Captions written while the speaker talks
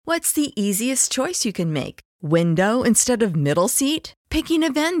What's the easiest choice you can make? Window instead of middle seat? Picking a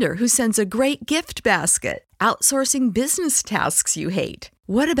vendor who sends a great gift basket? Outsourcing business tasks you hate?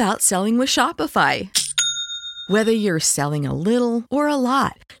 What about selling with Shopify? Whether you're selling a little or a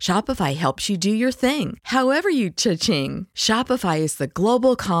lot, Shopify helps you do your thing, however you cha-ching. Shopify is the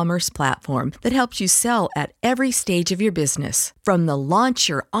global commerce platform that helps you sell at every stage of your business. From the launch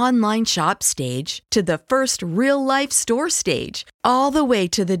your online shop stage to the first real-life store stage, all the way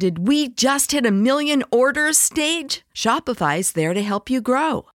to the did we just hit a million orders stage. Shopify's there to help you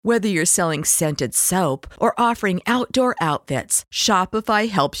grow. Whether you're selling scented soap or offering outdoor outfits, Shopify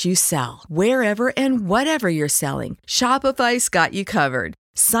helps you sell. Wherever and whatever you're selling, Shopify's got you covered.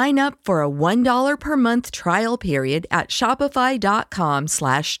 Sign up for a $1 per month trial period at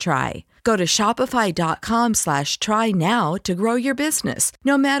shopify.com/try. Go to shopify.com/try now to grow your business,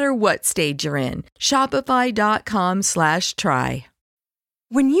 no matter what stage you're in. Shopify.com/try.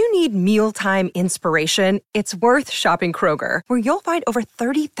 When you need mealtime inspiration, it's worth shopping Kroger, where you'll find over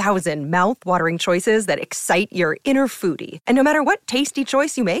 30,000 mouth-watering choices that excite your inner foodie. And no matter what tasty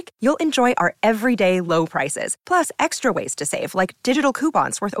choice you make, you'll enjoy our everyday low prices, plus extra ways to save, like digital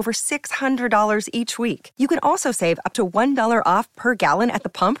coupons worth over $600 each week. You can also save up to $1 off per gallon at the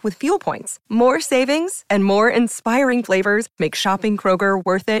pump with fuel points. More savings and more inspiring flavors make shopping Kroger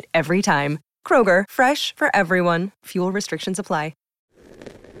worth it every time. Kroger, fresh for everyone. Fuel restrictions apply.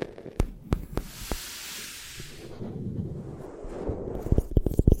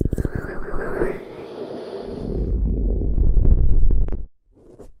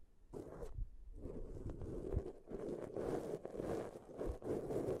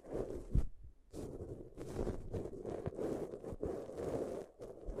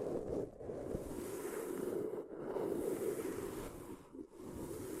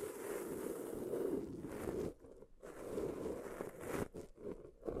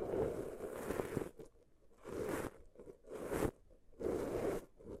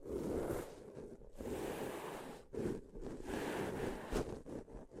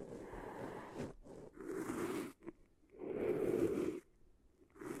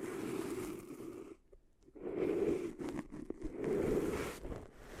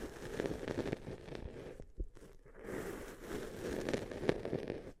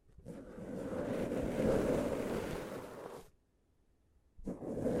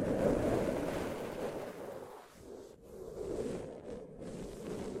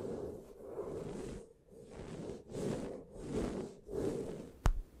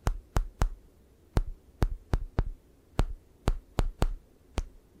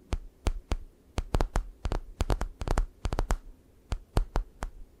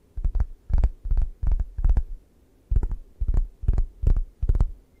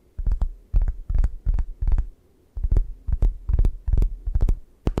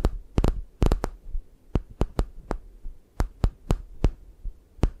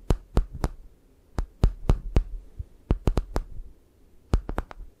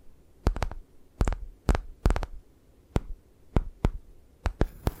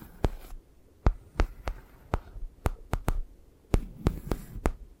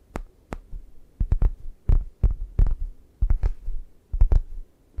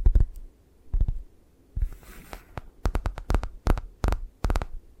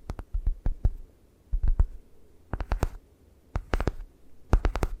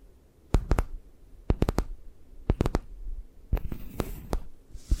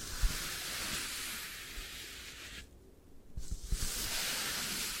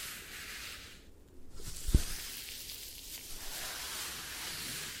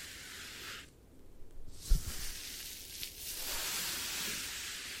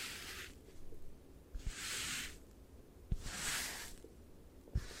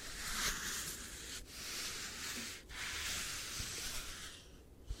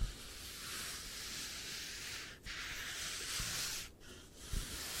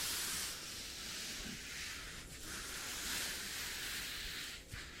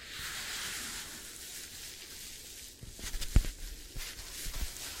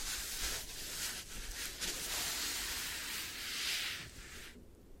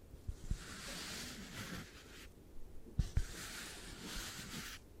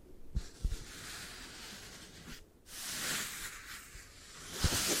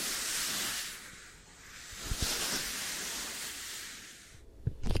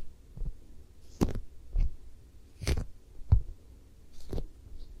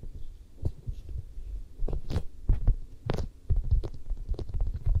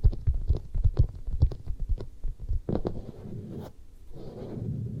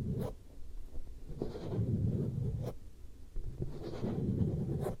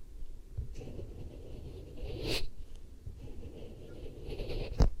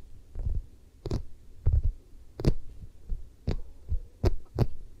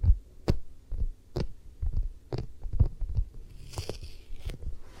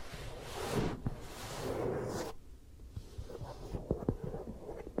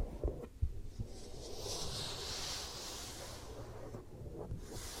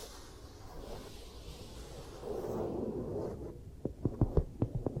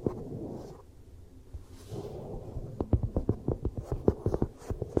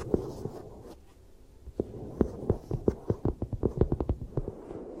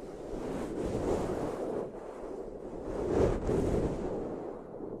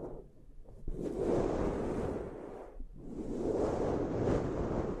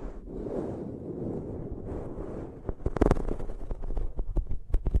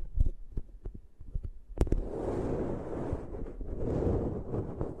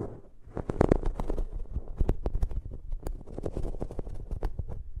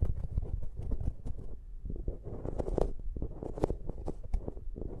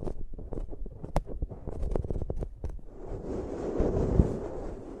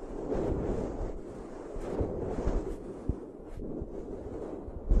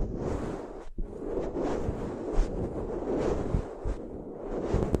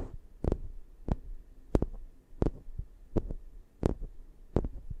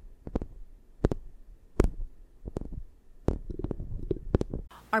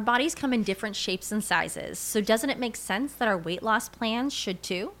 Our bodies come in different shapes and sizes, so doesn't it make sense that our weight loss plans should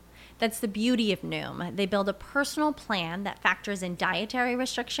too? That's the beauty of Noom. They build a personal plan that factors in dietary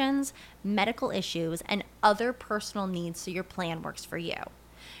restrictions, medical issues, and other personal needs so your plan works for you.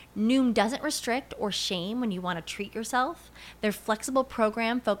 Noom doesn't restrict or shame when you want to treat yourself. Their flexible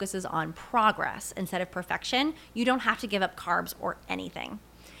program focuses on progress instead of perfection. You don't have to give up carbs or anything.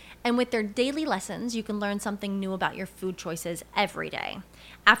 And with their daily lessons, you can learn something new about your food choices every day.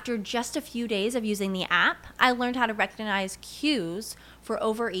 After just a few days of using the app, I learned how to recognize cues for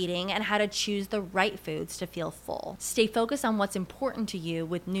overeating and how to choose the right foods to feel full. Stay focused on what's important to you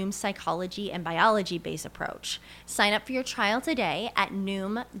with Noom's psychology and biology-based approach. Sign up for your trial today at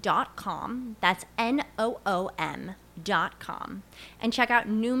Noom.com. That's Noom.com. And check out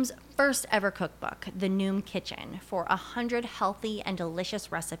Noom's first ever cookbook, The Noom Kitchen, for 100 healthy and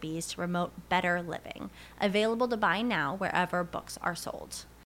delicious recipes to promote better living. Available to buy now wherever books are sold.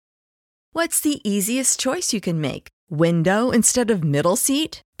 What's the easiest choice you can make? Window instead of middle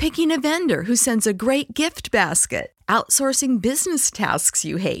seat? Picking a vendor who sends a great gift basket? Outsourcing business tasks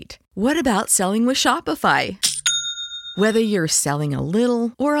you hate? What about selling with Shopify? Whether you're selling a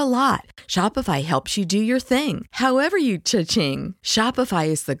little or a lot, Shopify helps you do your thing, however you cha-ching. Shopify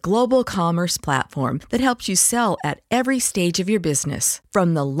is the global commerce platform that helps you sell at every stage of your business.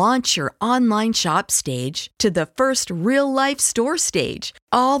 From the launch your online shop stage to the first real-life store stage,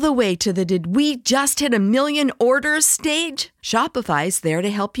 all the way to the did we just hit 1 million orders stage. Shopify's there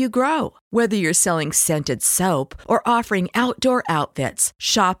to help you grow. Whether you're selling scented soap or offering outdoor outfits,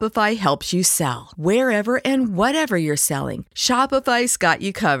 Shopify helps you sell. Wherever and whatever you're selling, Shopify's got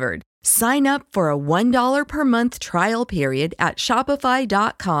you covered. Sign up for a $1 per month trial period at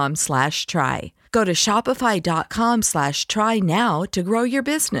shopify.com/try. Go to shopify.com/try now to grow your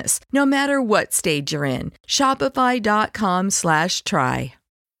business, no matter what stage you're in. Shopify.com/try.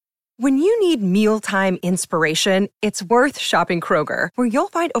 When you need mealtime inspiration, it's worth shopping Kroger, where you'll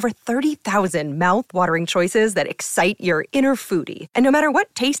find over 30,000 mouth-watering choices that excite your inner foodie. And no matter what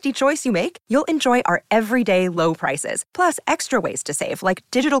tasty choice you make, you'll enjoy our everyday low prices, plus extra ways to save, like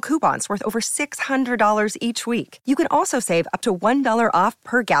digital coupons worth over $600 each week. You can also save up to $1 off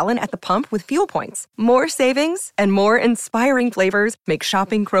per gallon at the pump with fuel points. More savings and more inspiring flavors make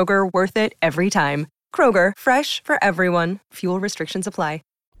shopping Kroger worth it every time. Kroger, fresh for everyone. Fuel restrictions apply.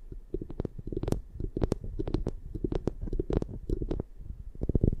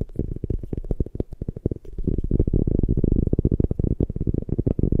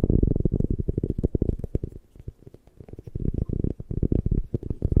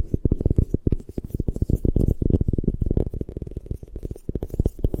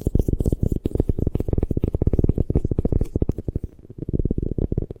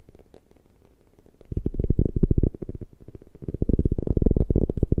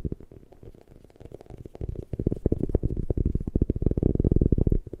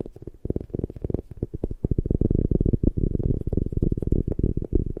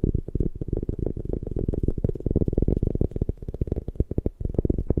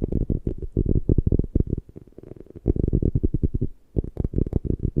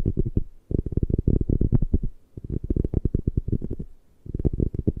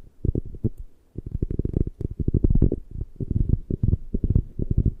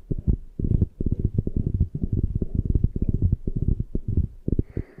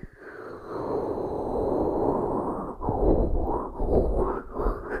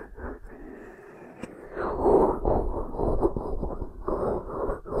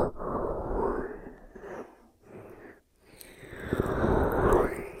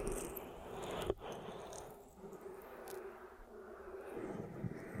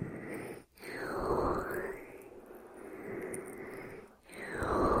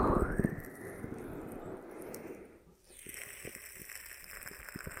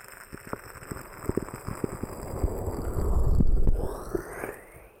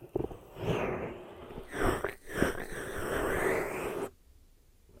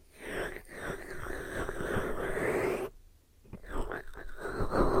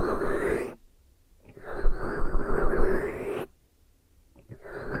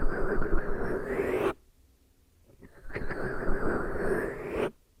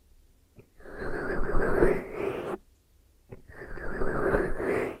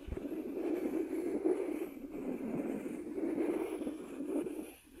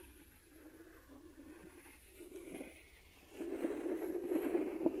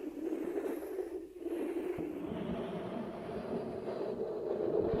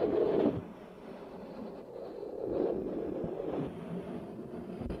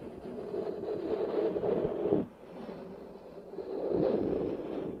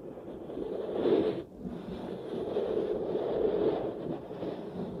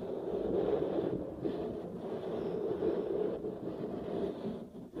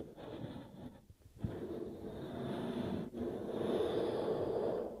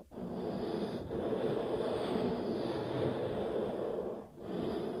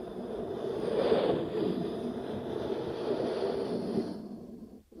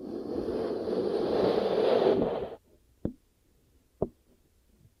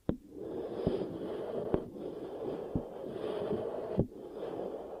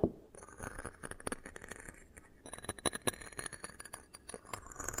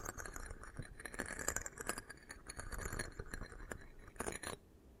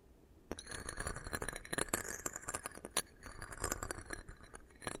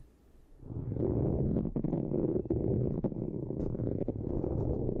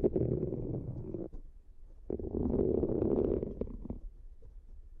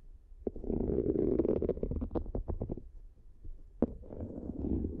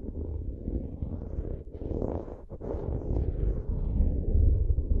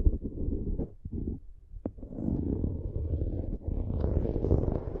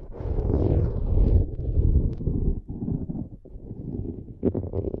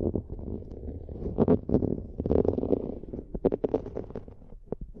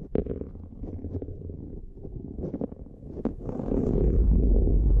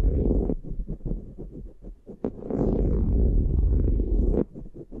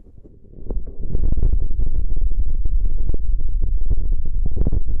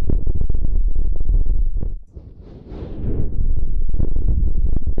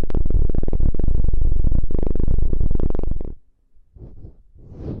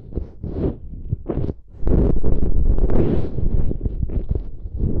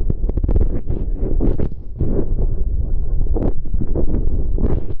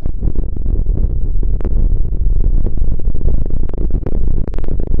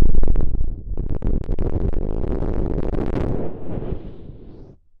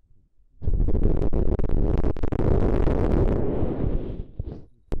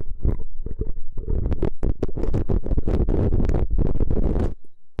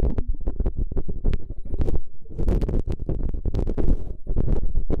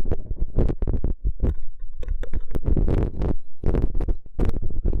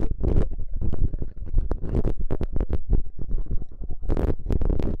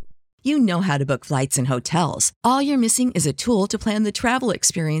 know how to book flights and hotels. All you're missing is a tool to plan the travel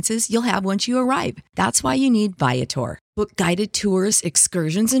experiences you'll have once you arrive. That's why you need Viator. Book guided tours,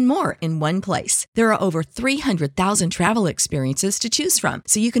 excursions, and more in one place. There are over 300,000 travel experiences to choose from,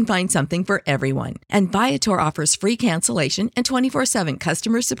 so you can find something for everyone. And Viator offers free cancellation and 24/7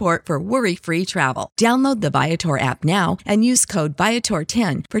 customer support for worry-free travel. Download the Viator app now and use code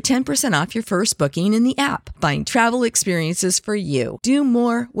Viator10 for 10% off your first booking in the app. Find travel experiences for you. Do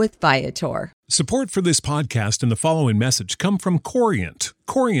more with Viator. Support for this podcast and the following message come from Corient.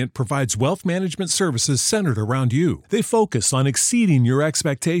 Corient provides wealth management services centered around you. They focus on exceeding your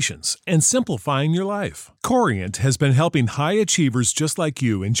expectations and simplifying your life. Corient has been helping high achievers just like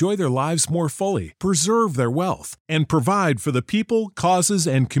you enjoy their lives more fully, preserve their wealth, and provide for the people, causes,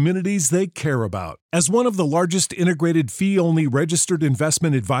 and communities they care about. As one of the largest integrated fee-only registered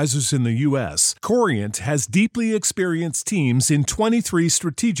investment advisors in the U.S., Corient has deeply experienced teams in 23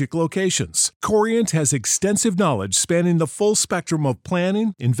 strategic locations. Corient has extensive knowledge spanning the full spectrum of planning,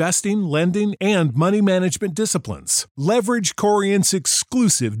 investing, lending, and money management disciplines. Leverage Corient's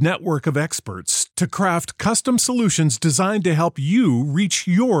exclusive network of experts to craft custom solutions designed to help you reach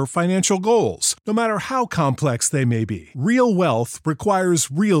your financial goals, no matter how complex they may be. Real wealth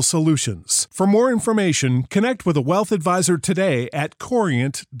requires real solutions. For more information, connect with a wealth advisor today at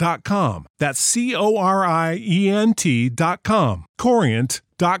Corient.com. That's Corient.com.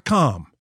 Corient.com.